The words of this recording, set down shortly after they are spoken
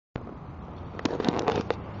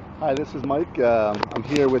Hi, this is Mike. I'm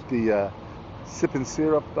here with the Sip and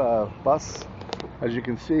Syrup bus, as you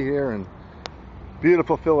can see here in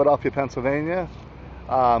beautiful Philadelphia, Pennsylvania.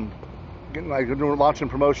 We're launching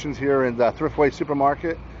promotions here in the Thriftway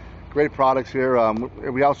Supermarket. Great products here.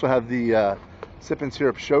 We also have the Sip and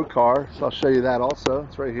Syrup show car, so I'll show you that also.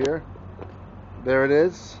 It's right here. There it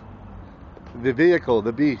is. The vehicle,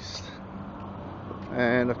 the beast.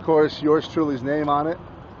 And of course, yours truly's name on it.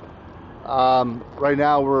 Right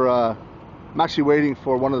now I'm actually waiting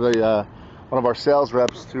for one of our sales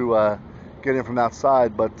reps to get in from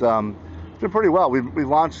outside, but it's been pretty well. We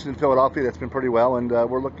launched in Philadelphia. That's been pretty well, and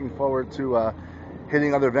we're looking forward to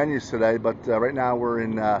hitting other venues today. But right now we're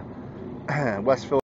in West Philadelphia.